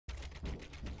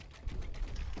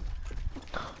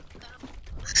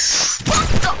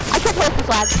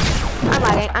lag.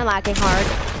 I'm lagging hard.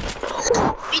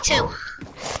 Me too.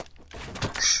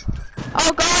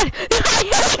 Oh god! I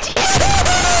hate you!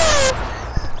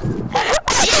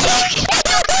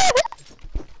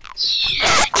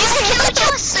 You killed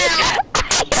yourself! I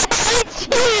hate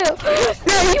you!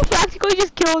 No, you practically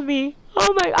just killed me.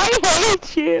 Oh my, I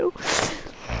hate you!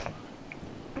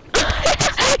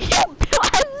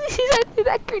 She's like, threw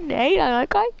that grenade. I'm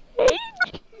like, I hate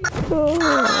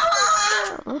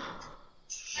you.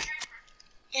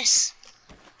 Yes.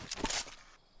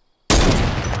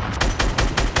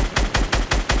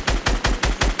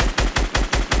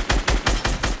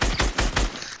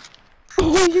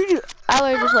 I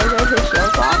literally just like his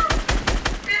shield off.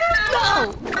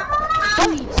 No!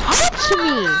 Don't touch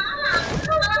me!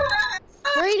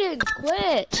 Brayden,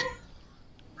 quit!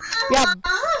 Yeah,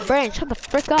 Brayden, shut the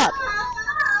frick up.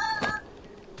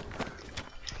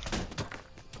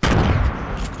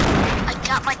 I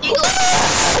got my eagle.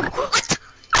 What?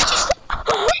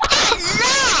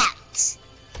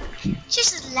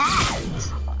 Just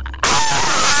lagged.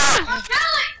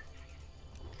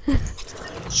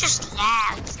 Just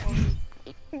lagged.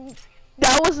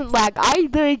 That wasn't lag. I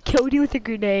literally killed you with a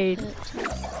grenade.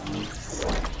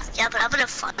 Yeah, but I'm gonna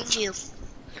find you.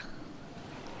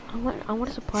 I want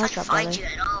a supply I drop, find brother. you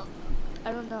at all.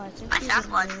 I don't know, I think I he's found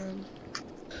in one. the room.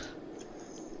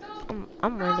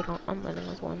 I'm landing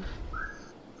with one.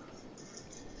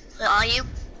 Where are you?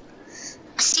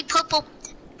 I see purple.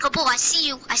 Purple, I see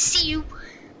you. I see you.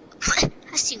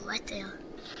 I see you right there.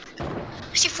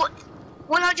 I see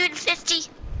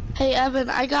 150. Hey Evan,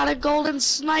 I got a golden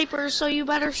sniper, so you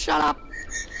better shut up.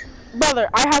 Brother,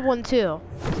 I have one too.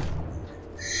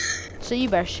 So you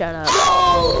better shut up.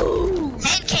 Oh!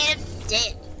 Head cannon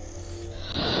dead.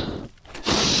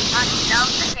 I love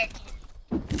the head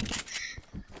cannon.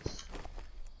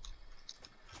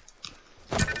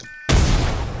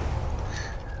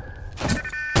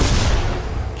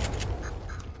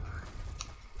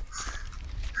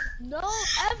 No,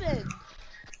 Evan!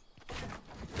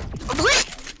 What?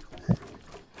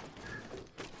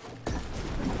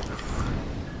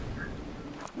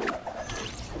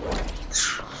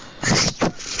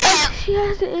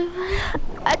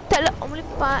 I tell it only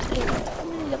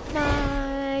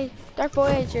night. Dark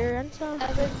Voyager and so.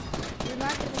 Evan, you're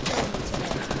not gonna kill me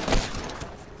today.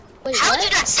 Wait, How what?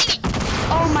 did I see it?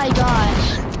 Oh my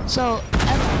gosh. So,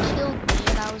 Evan killed me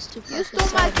and I was too You focused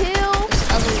stole my on kill,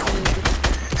 this other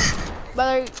dude.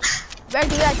 brother. Better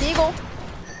do that, Deagle.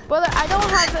 Brother, I don't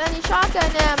have any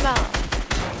shotgun ammo.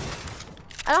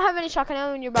 I don't have any shotgun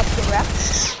ammo when you're about to get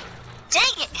wrecked.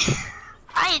 Dang it!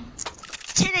 I had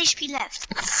 10 HP left.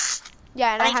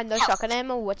 Yeah, and I Like had no health. shotgun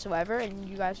ammo whatsoever, and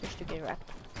you guys are still getting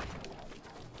wrecked.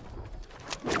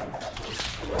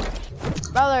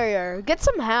 Brother, get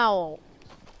some help.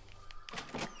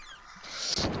 Get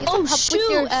Oh, some help shoot, with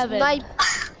your Evan. snipe.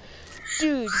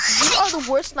 Dude, you are the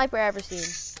worst sniper I've ever seen.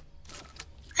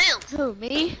 Who? Who,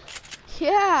 me?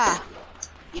 Yeah.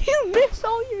 You missed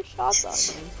all your shots on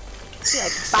me. You're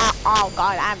like, oh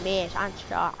god, I missed. I'm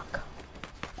shocked.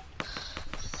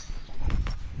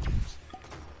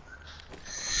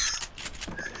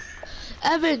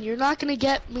 Evan, you're not gonna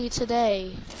get me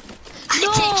today. I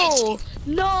did get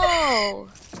you. No!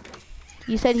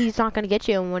 You said he's not gonna get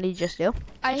you, and what did he just do?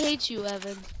 I hate you,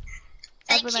 Evan.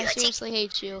 Thank Evan, you. I seriously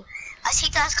hate you. I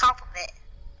take that as a compliment.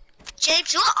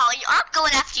 James, where are you? I'm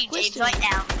going after you, James, Question. right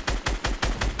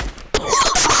now.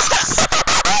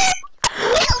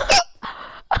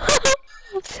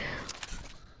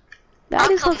 That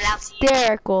I'm is coming after you.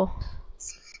 hysterical.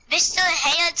 Mr.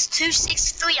 Hands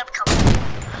 263, I'm coming.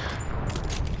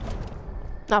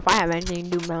 Not if I have anything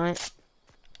to do with it.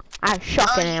 I have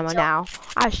shotgun you ammo don't. now.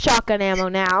 I have shotgun ammo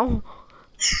now.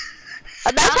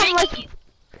 That's How how many much. can you-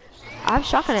 I have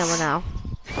shotgun ammo now.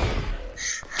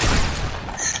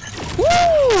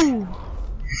 Woo!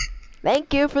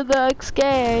 Thank you for the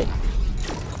escape.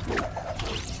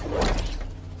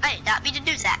 I did not mean to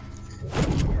do that.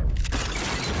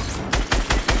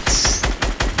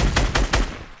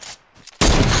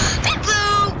 Big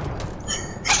Blue!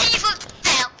 Evil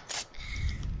help!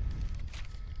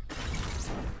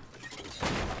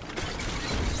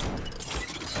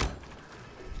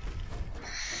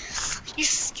 You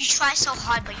try so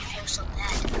hard, but you feel so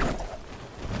bad.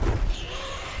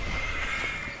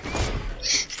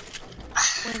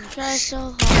 When you try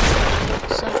so hard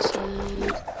to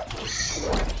succeed.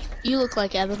 You look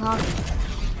like Evan Hawking.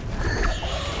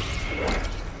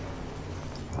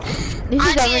 This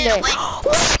is I every did day. it. Wait.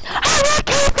 What? I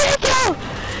can't kill.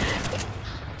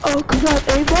 Oh, cause I'm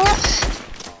aimbot?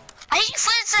 I need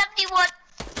 71.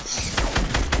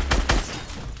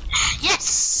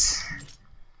 Yes!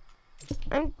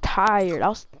 tired. I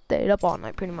was stayed up all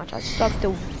night pretty much. I slept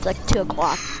till like 2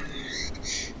 o'clock.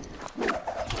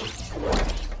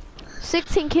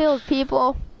 16 kills,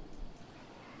 people.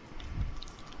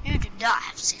 You do not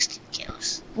have 16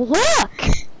 kills. Look!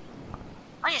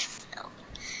 I just fell.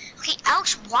 Okay,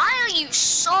 Alex, why are you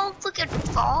so freaking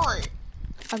far?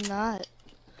 I'm not.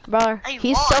 Brother, Hey,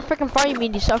 he's so freaking far, you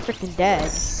mean he's so freaking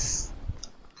dead.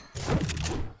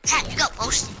 Cat, you got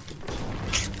roasted.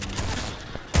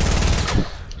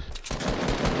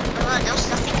 There was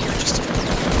nothing there, just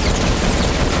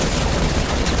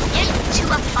yeah, you two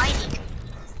are fighting.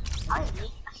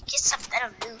 Finally, I can get some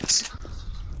better loot.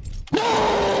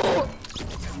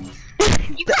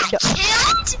 You got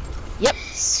killed? Yep.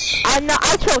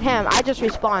 I killed him. I just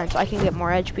respawned so I can get more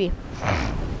HP.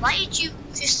 Why did you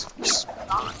just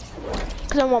respawn?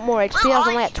 Because I want more HP. I was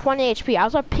only at 20 HP. I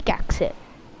was gonna pickaxe it.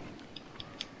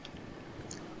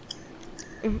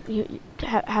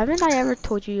 Haven't I ever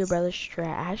told you your brother's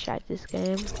trash at this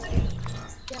game?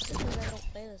 Yeah, because I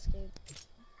don't play this game.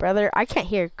 Brother, I can't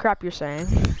hear crap you're saying.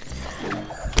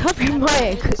 Top your I don't play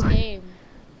mic. this game.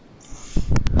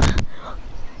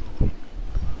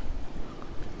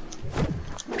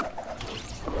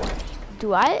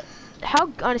 Do I?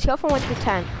 How on a scale from 1 to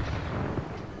 10?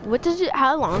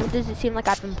 How long does it seem like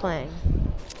I've been playing?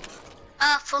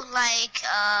 For like,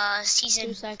 season.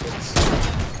 2 seconds.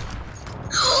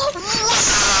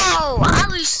 Wow! I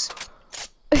was.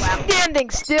 Standing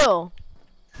still.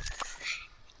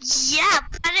 Yeah,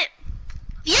 but it.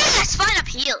 Yeah, that's fine up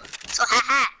here. So,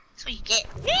 haha. That's what you get.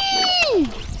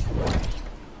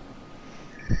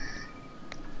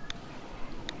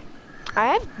 I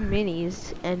have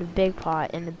minis and a big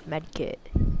pot and a med kit.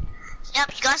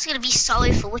 Yep, you guys are gonna be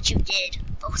sorry for what you did,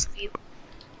 both of you.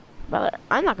 Brother,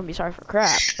 I'm not gonna be sorry for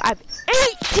crap. I have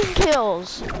 18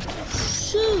 kills.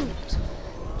 Shoot!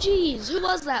 Jeez, who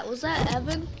was that? Was that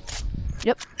Evan?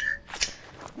 Yep.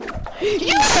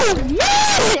 You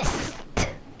missed!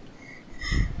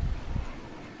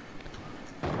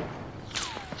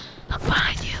 Look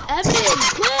behind you. Evan,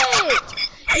 quit!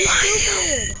 You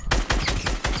stupid!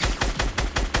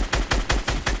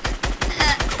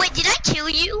 Wait, did I kill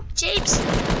you, James?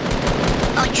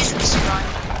 Oh, you just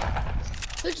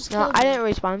respawned. Who just No, killed I me? didn't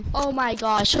respawn. Oh my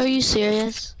gosh, are you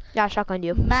serious? Yeah, I shotgunned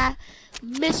you.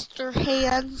 Mr.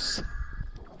 Hands.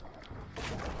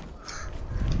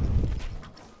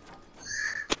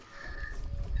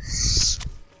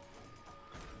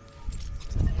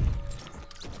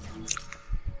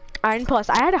 Iron plus,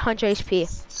 I had 100 HP.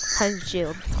 100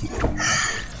 shield.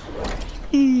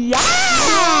 Yeah!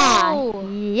 No!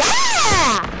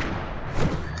 Yeah!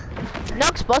 No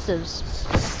explosives.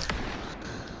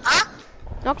 Huh?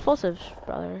 No explosives,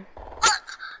 brother.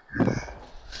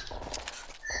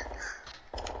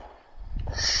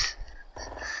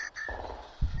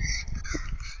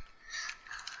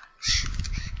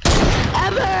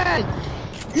 Evan!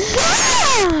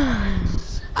 Yeah!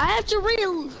 I have to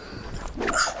reel.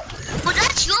 Well,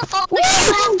 that's your fault. You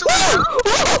have to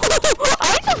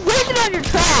I just landed on your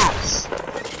traps.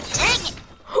 Dang it.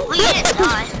 Well, you didn't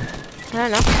die. I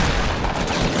don't know.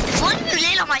 If one of you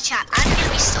land on my trap, I'm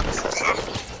gonna be so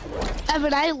happy.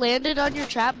 Evan, I landed on your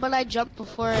trap, but I jumped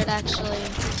before it actually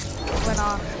went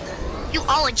off. You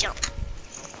always jump.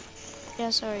 Yeah,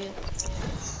 sorry.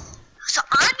 So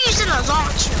I'm using a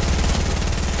launcher.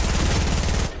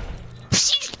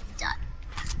 Done.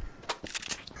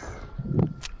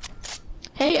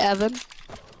 Hey, Evan.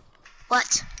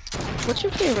 What? What's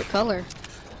your favorite color?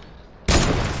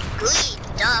 Green,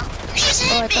 duh. You just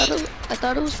Oh, hit me. I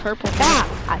thought it was purple. Yeah,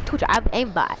 I told you I have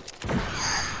aimbot.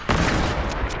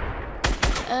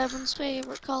 Evan's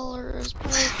favorite color is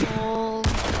purple.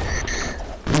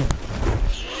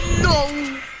 No.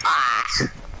 Ah.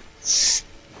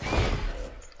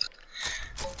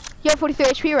 You have 43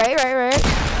 HP, right?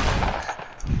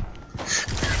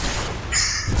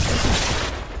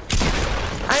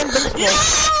 I'm invincible.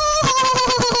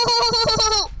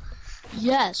 No!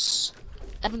 Yes.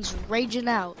 Evan's raging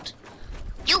out.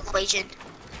 You raging.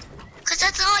 Cause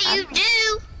that's all you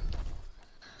do.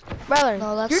 Brother,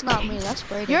 No, that's you're not me. That's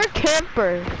Brady. You're a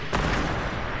camper.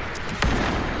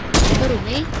 Who,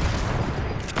 me?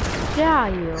 Yeah,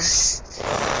 you.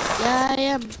 Yeah, I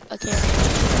am. Okay.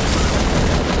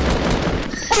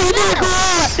 Oh my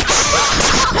god!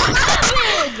 Oh my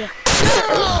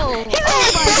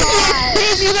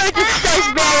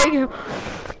god!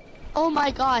 Oh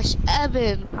my gosh,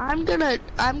 Evan! I'm gonna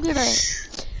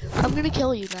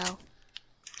kill you now.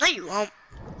 No, you won't.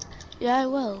 Yeah, I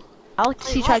will. I'll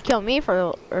see you try to kill me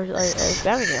for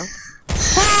spamming you.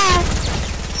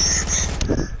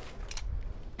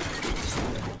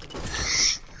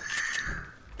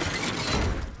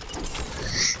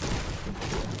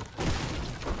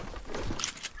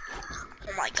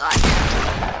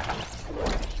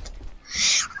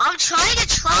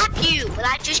 but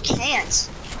I just can't.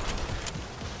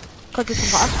 Cause it's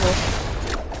impossible.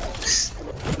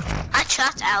 I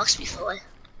trapped Alex before.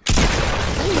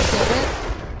 No, you didn't.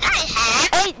 I have.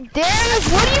 Hey, Darius,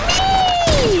 what do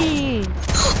you mean?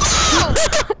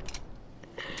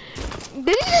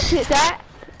 Did you just hit that?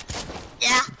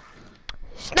 Yeah.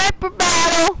 Sniper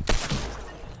battle!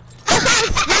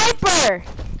 Sniper!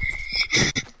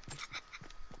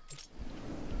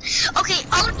 Okay,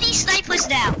 only snipers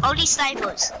now. Only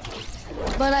snipers.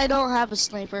 But I don't have a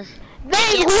sniper.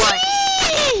 They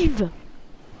leave!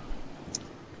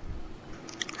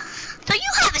 So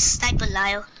you have a sniper,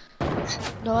 Lyle.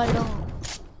 No, I don't.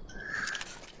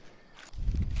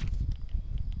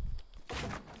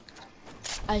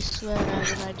 I swear,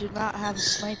 Evan, I do not have a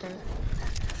sniper.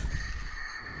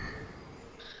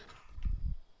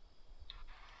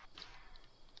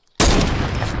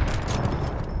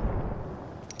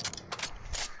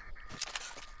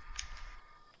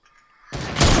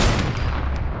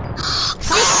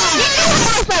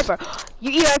 Sniper!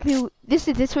 You E-rape me. This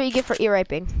is what you get for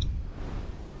E-raping.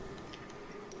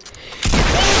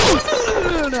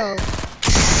 No.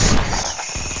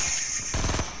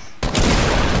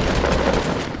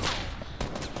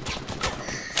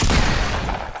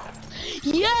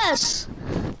 Yes!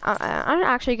 I'm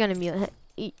actually gonna mute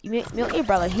mute your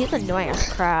brother. He's annoying as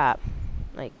crap.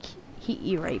 Like, he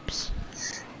E-rapes.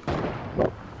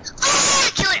 Oh,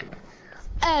 I killed him.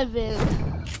 Evan.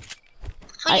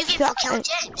 So you get for killing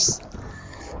James.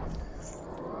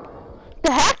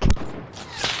 The heck?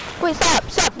 Wait, stop.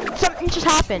 Something just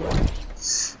happened.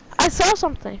 I saw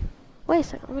something. Wait a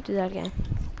second, let me do that again.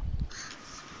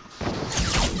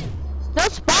 No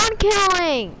spawn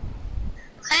killing!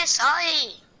 Okay,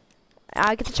 sorry.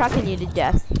 I get to shotgun you to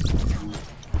death.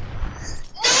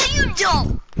 No, you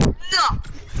don't. No.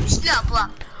 Stop, bro.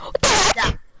 What the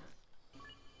heck?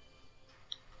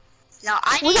 No,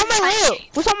 I need What's on to try my to loot? shoot.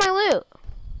 What's on my loot?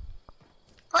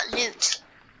 What loot?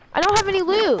 I don't have any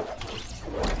loot.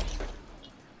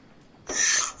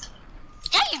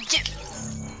 Yeah, you do.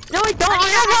 No, I don't.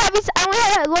 I only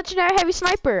have a legendary heavy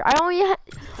sniper.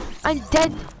 I'm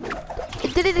dead.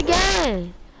 It did it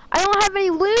again. I don't have any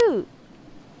loot.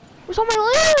 What's on my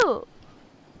loot?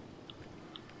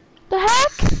 The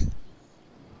heck?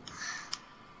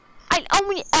 I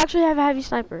only actually have a heavy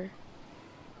sniper.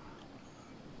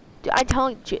 Dude, I'm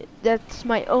telling you, that's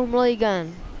my only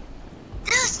gun.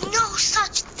 There's no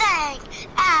such thing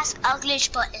as a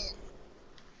glitch button.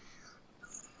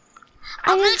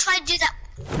 I'm gonna try to do that.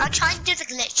 I'm trying to do the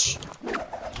glitch.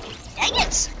 Dang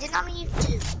it! I did not mean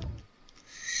to.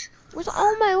 What's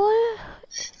on my loot?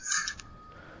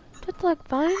 Just like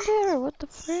bind it or what the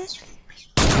frick?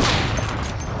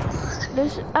 I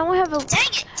don't have a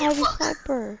Dang it! heavy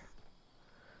sniper.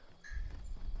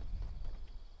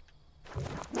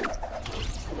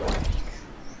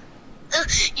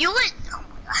 You would.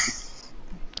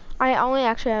 I only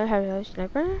actually have a heavy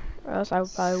sniper, or else I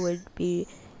probably would be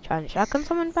trying to shotgun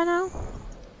someone by now.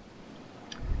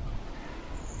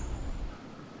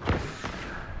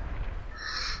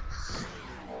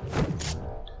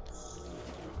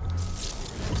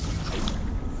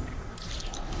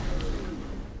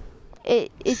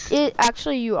 It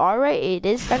actually, you are right, it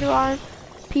is better on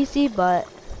PC, but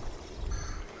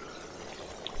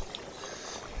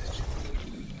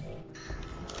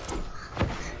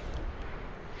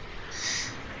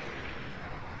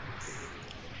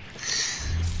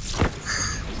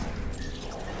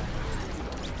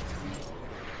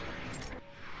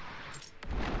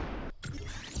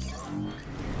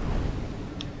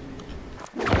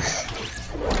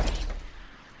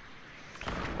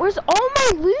where's all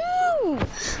my loot?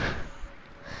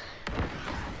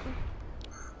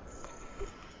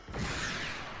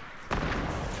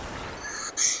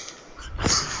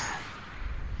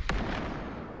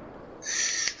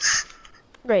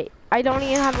 Great, I don't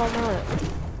even have all my loot.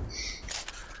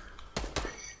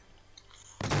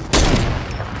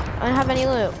 I don't have any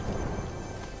loot.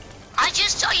 I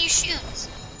just saw you shoot.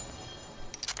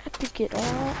 I have to get all.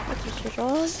 I have to switch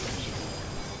all.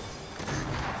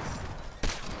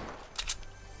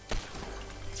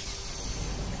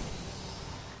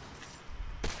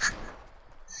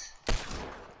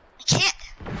 I can't.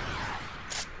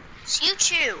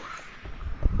 Shoot you.